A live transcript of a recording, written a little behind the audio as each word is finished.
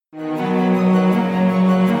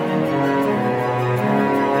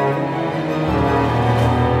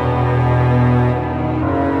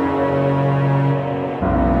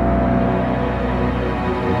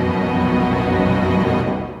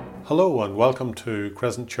welcome to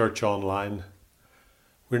Crescent Church Online.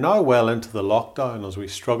 We're now well into the lockdown as we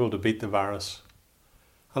struggle to beat the virus.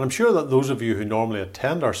 And I'm sure that those of you who normally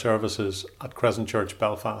attend our services at Crescent Church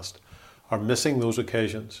Belfast are missing those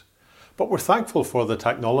occasions. But we're thankful for the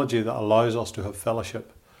technology that allows us to have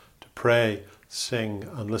fellowship, to pray, sing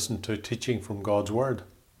and listen to teaching from God's Word.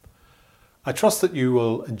 I trust that you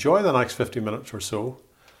will enjoy the next 50 minutes or so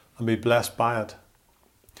and be blessed by it.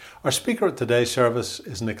 Our speaker at today's service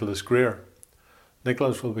is Nicholas Greer.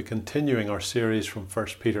 Nicholas will be continuing our series from 1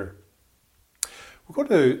 Peter. We're going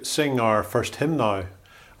to sing our first hymn now,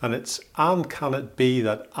 and it's "And Can It Be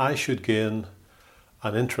That I Should Gain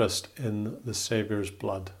an Interest in the Saviour's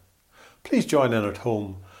Blood." Please join in at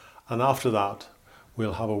home, and after that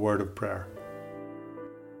we'll have a word of prayer.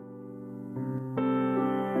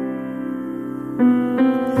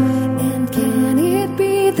 And can it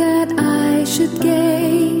be that I should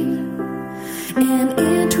gain an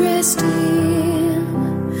interest in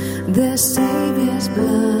the Saviour's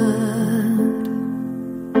blood?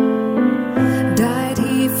 Died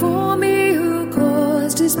He for me who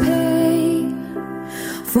caused His pain,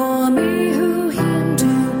 for me who Him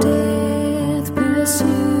to death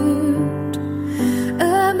pursued?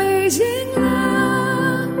 Amazing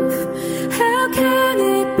love, how can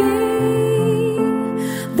it be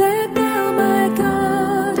that Thou, my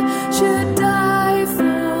God, should die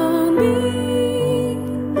for me?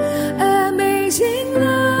 Amazing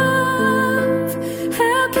love,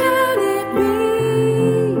 how can it be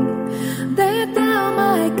that Thou,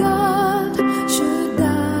 my God, should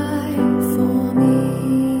die for me?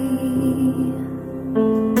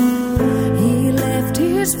 He left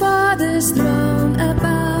His Father's throne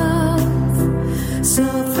above, so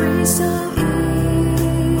free, so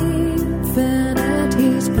infinite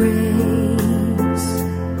His grace,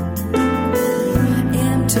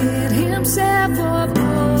 emptied Himself of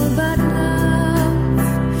all but love,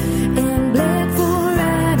 and bled for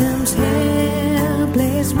Adam's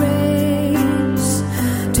helpless race.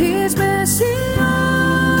 'Tis mercy,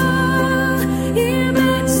 oh,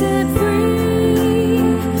 immense and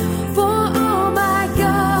free, for oh my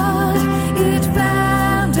God, it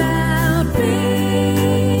found out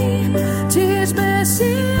me. 'Tis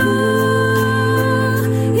mercy, oh,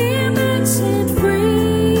 immense and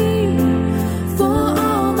free, for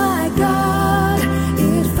oh my God,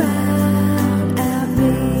 it found out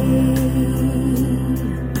me.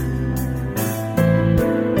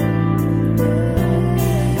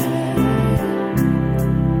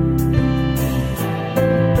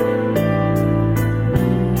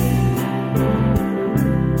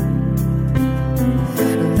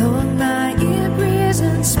 Long my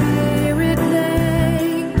imprisoned spirit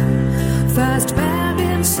lay, fast bound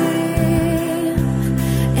in sin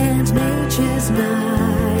and nature's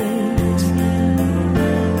night.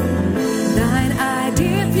 Thine eye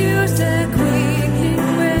diffused a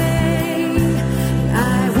quickening ray.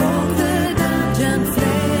 I walked the dungeon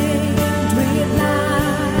flamed with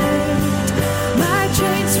light. My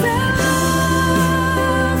chains fell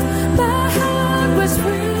off, my heart was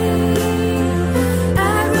free. I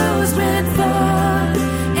rose, went forth,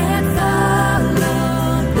 and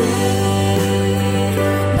followed Thee.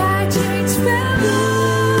 My chains fell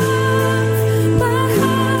off, my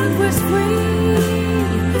heart was free.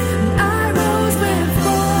 I rose, went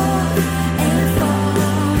forth, and followed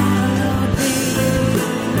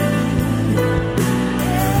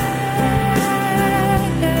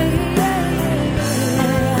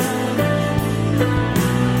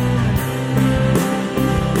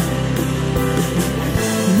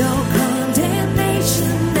No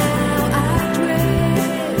condemnation now I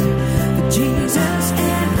dread, for Jesus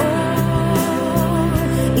and all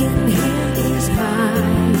in Him is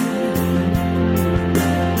mine.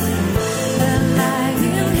 Alive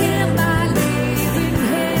in Him my living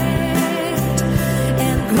head,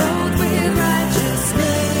 and clothed with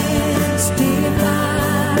righteousness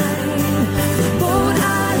divine. Bold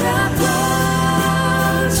I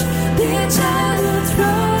approach the eternal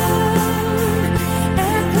throne,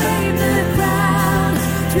 and claim the crown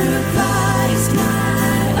through Christ my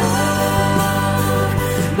own.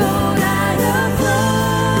 Bold I approach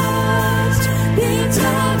the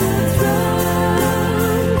eternal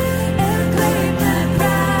throne, and claim the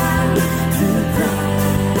crown through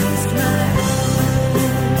Christ my own.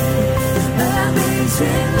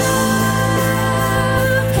 Amazing love,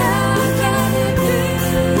 how can it be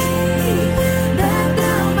that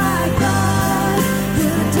Thou, my God,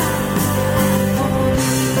 will die for me?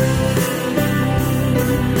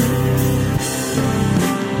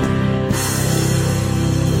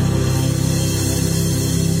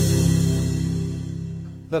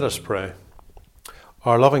 Let us pray.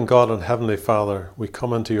 Our loving God and Heavenly Father, we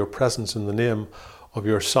come into your presence in the name of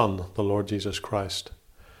your Son, the Lord Jesus Christ.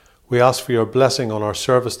 We ask for your blessing on our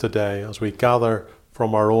service today as we gather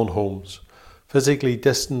from our own homes, physically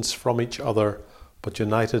distanced from each other, but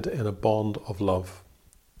united in a bond of love.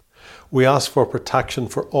 We ask for protection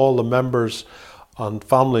for all the members and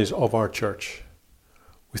families of our church.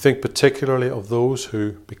 We think particularly of those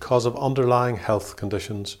who, because of underlying health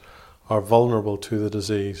conditions, are vulnerable to the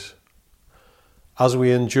disease. As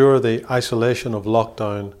we endure the isolation of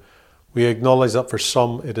lockdown, we acknowledge that for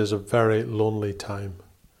some it is a very lonely time.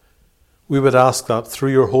 We would ask that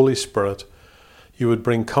through your Holy Spirit, you would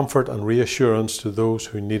bring comfort and reassurance to those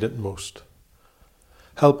who need it most.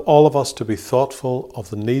 Help all of us to be thoughtful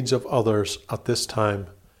of the needs of others at this time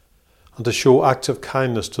and to show acts of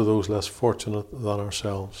kindness to those less fortunate than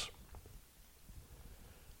ourselves.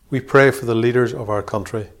 We pray for the leaders of our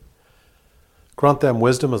country. Grant them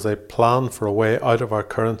wisdom as they plan for a way out of our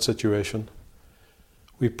current situation.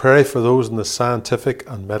 We pray for those in the scientific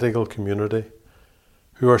and medical community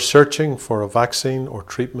who are searching for a vaccine or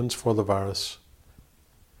treatments for the virus.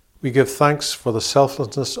 We give thanks for the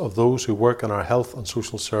selflessness of those who work in our health and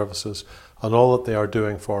social services and all that they are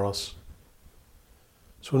doing for us.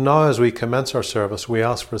 So now as we commence our service, we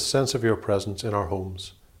ask for a sense of your presence in our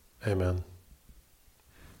homes. Amen.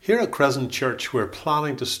 Here at Crescent Church, we're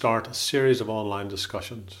planning to start a series of online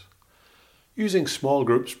discussions. Using small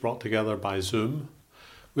groups brought together by Zoom,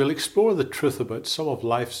 we'll explore the truth about some of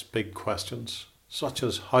life's big questions, such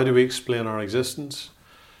as how do we explain our existence?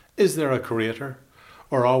 Is there a creator?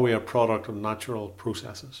 Or are we a product of natural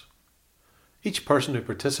processes? Each person who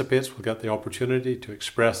participates will get the opportunity to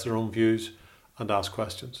express their own views and ask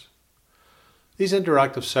questions. These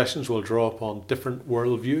interactive sessions will draw upon different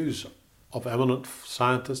worldviews of eminent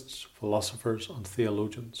scientists, philosophers and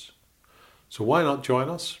theologians. So why not join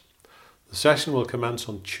us? The session will commence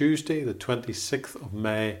on Tuesday the 26th of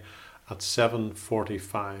May at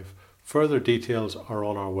 7:45. Further details are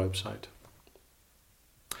on our website.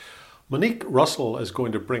 Monique Russell is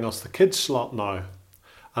going to bring us the kids slot now,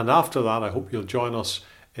 and after that I hope you'll join us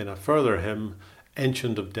in a further hymn,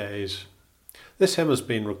 Ancient of Days. This hymn has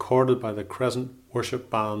been recorded by the Crescent Worship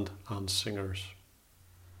Band and Singers.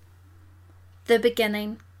 The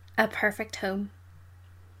beginning, a perfect home.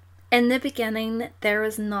 In the beginning there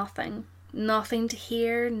was nothing, nothing to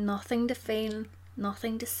hear, nothing to feel,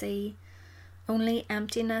 nothing to see, only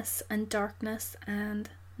emptiness and darkness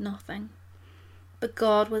and nothing. But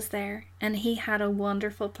God was there and he had a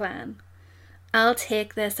wonderful plan. I'll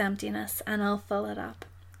take this emptiness and I'll fill it up,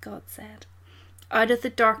 God said. Out of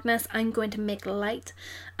the darkness I'm going to make light,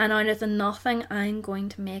 and out of the nothing I'm going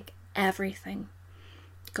to make everything.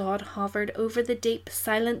 God hovered over the deep,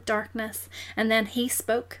 silent darkness, and then he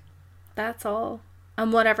spoke. That's all.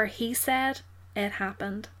 And whatever he said, it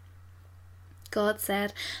happened. God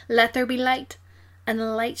said, "Let there be light," and the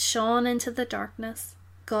light shone into the darkness.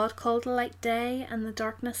 God called the light day and the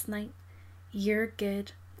darkness night. "You're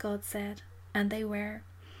good," God said, and they were.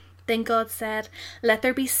 Then God said, "Let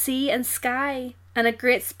there be sea and sky," and a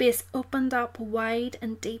great space opened up wide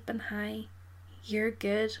and deep and high. "You're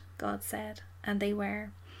good," God said, and they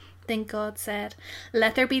were. Then God said,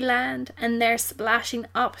 "Let there be land," and there splashing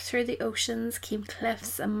up through the oceans came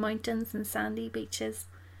cliffs and mountains and sandy beaches.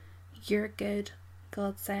 "You're good,"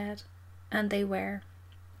 God said, and they were.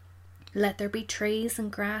 Let there be trees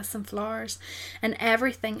and grass and flowers, and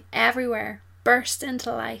everything everywhere burst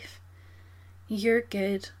into life. "You're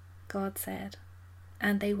good," God said,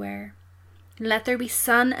 and they were. Let there be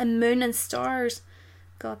sun and moon and stars,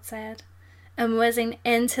 God said, and whizzing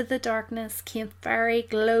into the darkness came fairy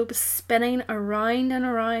globes spinning around and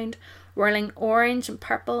around, whirling orange and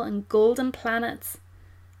purple and golden planets.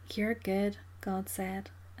 "You're good," God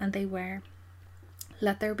said, and they were.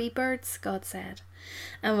 Let there be birds, God said,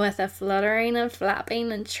 and with a fluttering and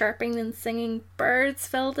flapping and chirping and singing, birds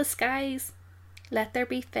filled the skies. Let there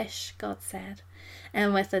be fish, God said,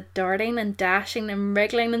 and with a darting and dashing and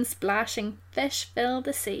wriggling and splashing, fish filled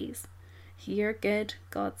the seas. "You're good,"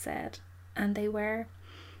 God said, and they were.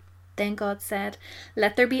 Then God said,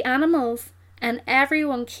 "Let there be animals," and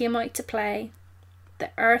everyone came out to play.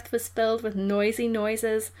 The earth was filled with noisy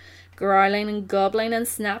noises, growling and gobbling and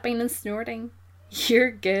snapping and snorting. "You're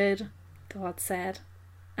good," God said,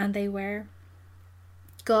 and they were.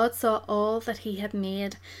 God saw all that he had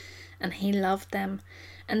made, and he loved them,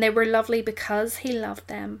 and they were lovely because he loved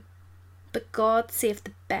them. But God saved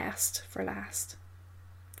the best for last.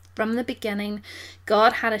 From the beginning,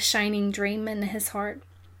 God had a shining dream in his heart.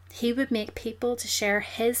 He would make people to share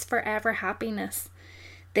his forever happiness.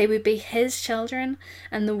 They would be his children,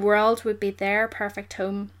 and the world would be their perfect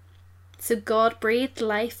home. So God breathed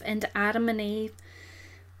life into Adam and Eve.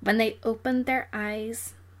 When they opened their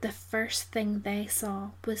eyes, the first thing they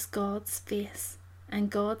saw was God's face.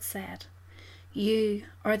 And God said, "You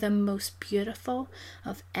are the most beautiful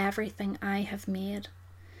of everything I have made."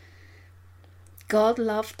 God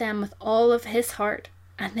loved them with all of his heart,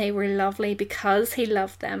 and they were lovely because he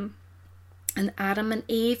loved them. And Adam and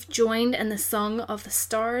Eve joined in the song of the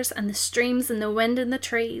stars and the streams and the wind and the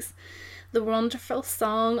trees, the wonderful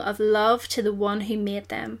song of love to the one who made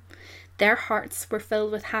them. Their hearts were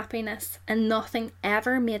filled with happiness, and nothing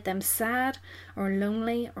ever made them sad or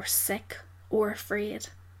lonely or sick or afraid.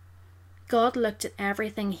 God looked at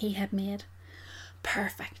everything he had made.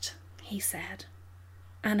 "Perfect," he said.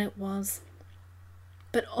 And it was.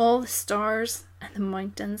 But all the stars and the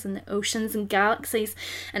mountains and the oceans and galaxies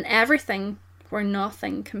and everything were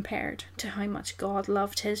nothing compared to how much God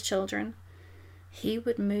loved his children. He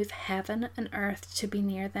would move heaven and earth to be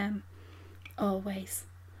near them, always.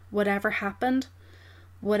 Whatever happened,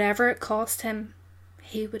 whatever it cost him,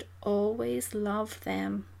 he would always love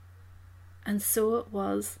them. And so it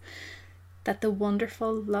was that the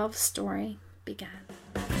wonderful love story began.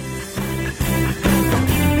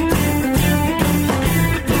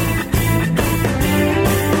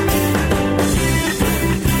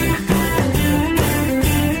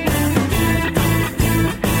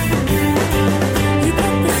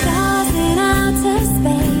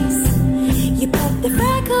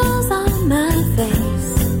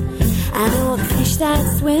 That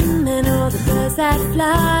swim and all the birds that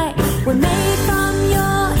fly were made from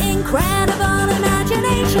your incredible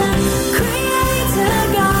imagination.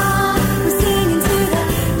 Creator God, we're singing to the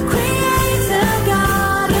Creator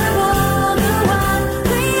God of all the world.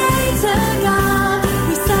 Creator God,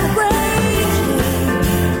 we celebrate you.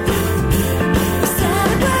 We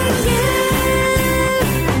celebrate you.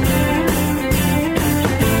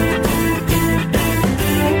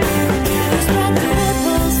 You spread the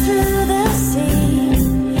ripples through the sea.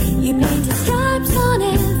 Stripes on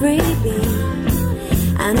every beam,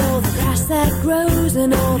 and all the grass that grows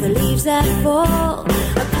and all the leaves that fall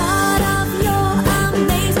are part of your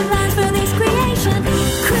amazing plans for this creation.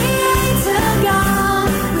 Creator God,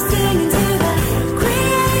 we're singing to the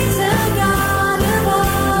Creator God of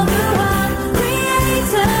all the world.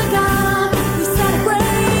 Creator God, we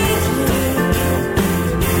celebrate you.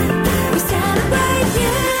 We celebrate you.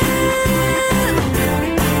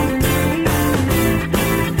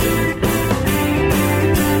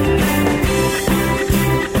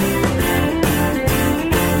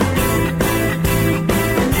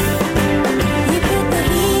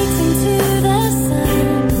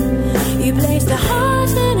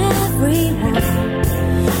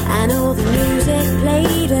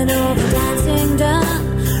 And all the dancing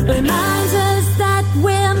done reminds us that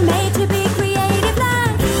we're made to be creative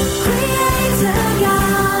like Creator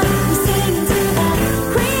God. We're singing to the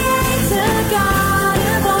Creator God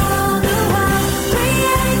of all the world.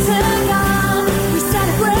 Creator God, we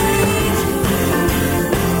celebrate you.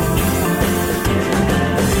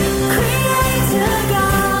 Creator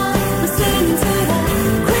God, we're singing to the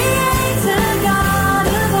Creator God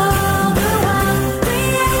of all the world.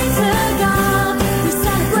 Creator God, we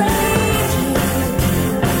celebrate you.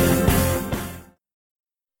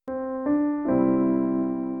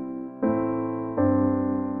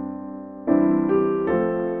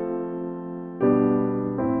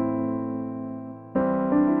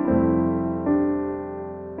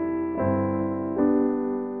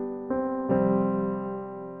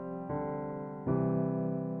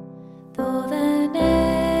 Though the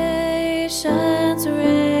nations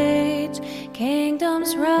rage,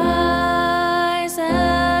 kingdoms rise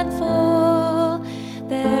and fall,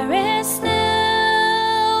 there is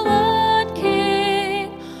still one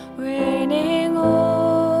King reigning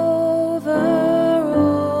over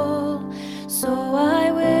all. So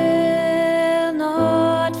I will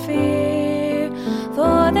not fear,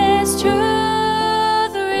 for this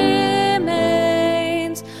truth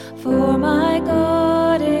remains, for my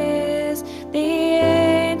God is the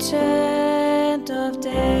Ancient of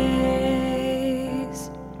Days.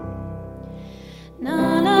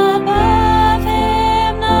 None above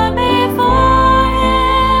him, none before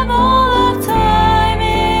him, all of time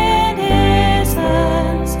in his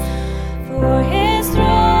hands. For his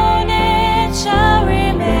throne it shall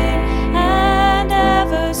remain and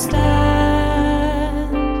ever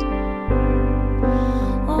stand.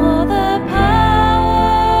 All the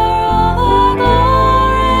power, all the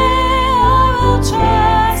glory, I will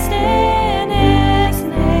trust in his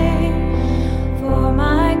name.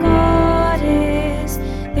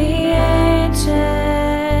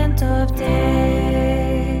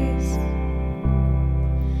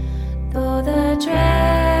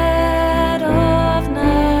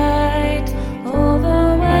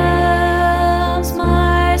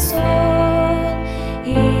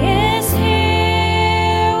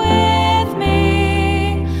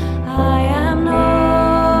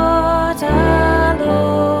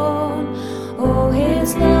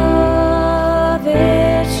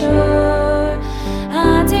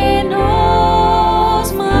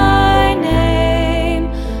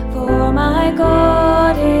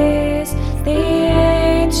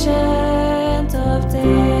 days.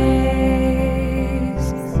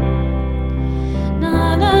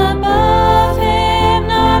 None above him,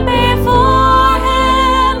 none before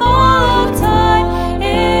him, all of time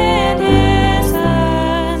in his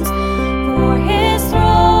hands. For his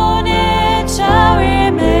throne it shall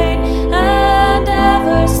remain and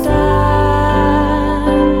ever stand.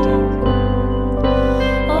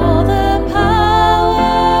 All the power,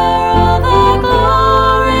 all the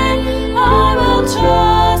glory, I will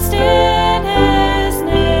trust in his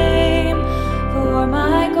name. For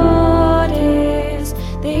my God is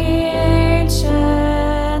the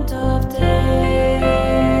Ancient of Days.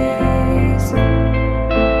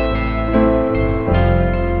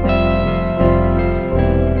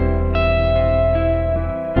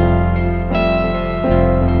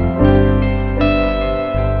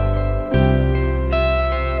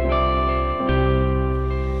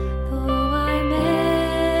 Though I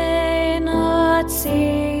may not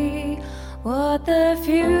see what the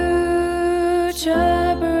future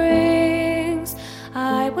brings,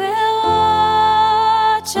 I will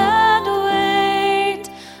watch and wait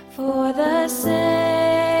for the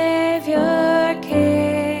Savior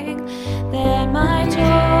King. Then my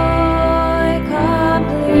joy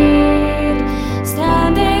complete,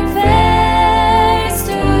 standing face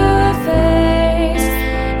to face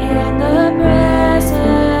in the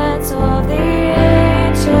presence of the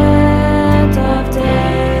Ancient of Days.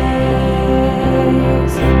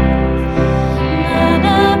 None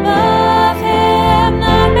above him,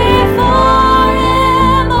 none before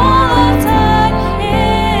him, all of time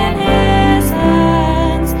in his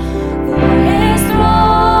hands. For his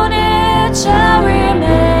throne it shall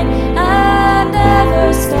remain and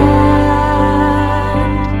ever stand.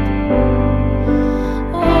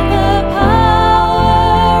 All the power,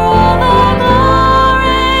 all the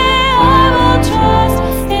glory, I will trust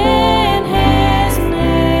in his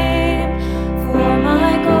name. For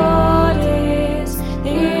my God is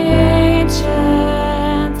the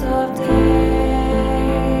Ancient of Days.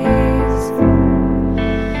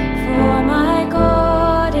 For my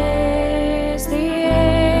God is the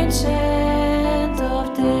Ancient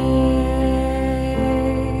of Days.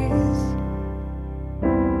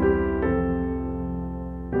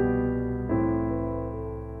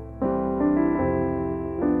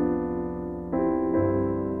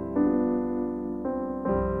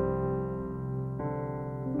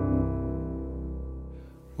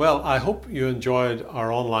 Well, I hope you enjoyed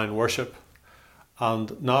our online worship.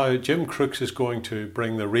 And now Jim Crooks is going to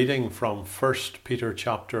bring the reading from 1 Peter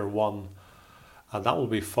chapter 1, and that will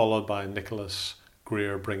be followed by Nicholas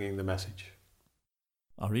Greer bringing the message.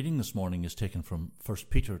 Our reading this morning is taken from 1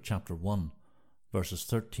 Peter chapter 1, verses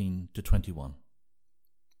 13 to 21.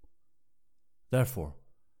 Therefore,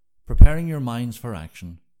 preparing your minds for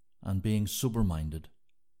action and being sober-minded,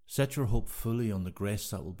 set your hope fully on the grace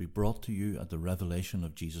that will be brought to you at the revelation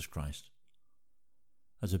of Jesus Christ.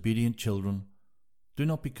 As obedient children, do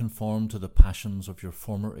not be conformed to the passions of your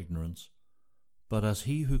former ignorance, but as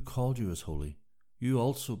he who called you is holy, you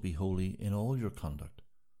also be holy in all your conduct,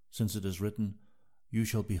 since it is written, You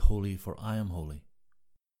shall be holy, for I am holy.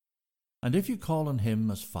 And if you call on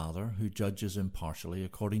him as Father, who judges impartially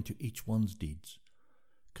according to each one's deeds,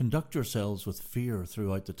 conduct yourselves with fear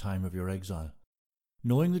throughout the time of your exile,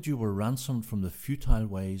 knowing that you were ransomed from the futile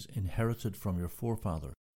ways inherited from your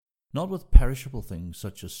forefathers, not with perishable things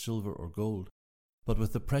such as silver or gold, but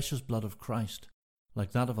with the precious blood of Christ,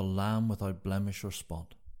 like that of a lamb without blemish or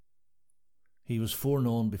spot. He was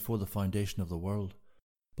foreknown before the foundation of the world,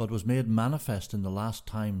 but was made manifest in the last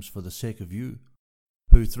times for the sake of you,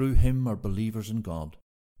 who through him are believers in God,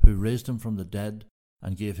 who raised him from the dead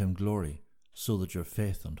and gave him glory, so that your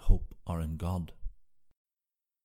faith and hope are in God.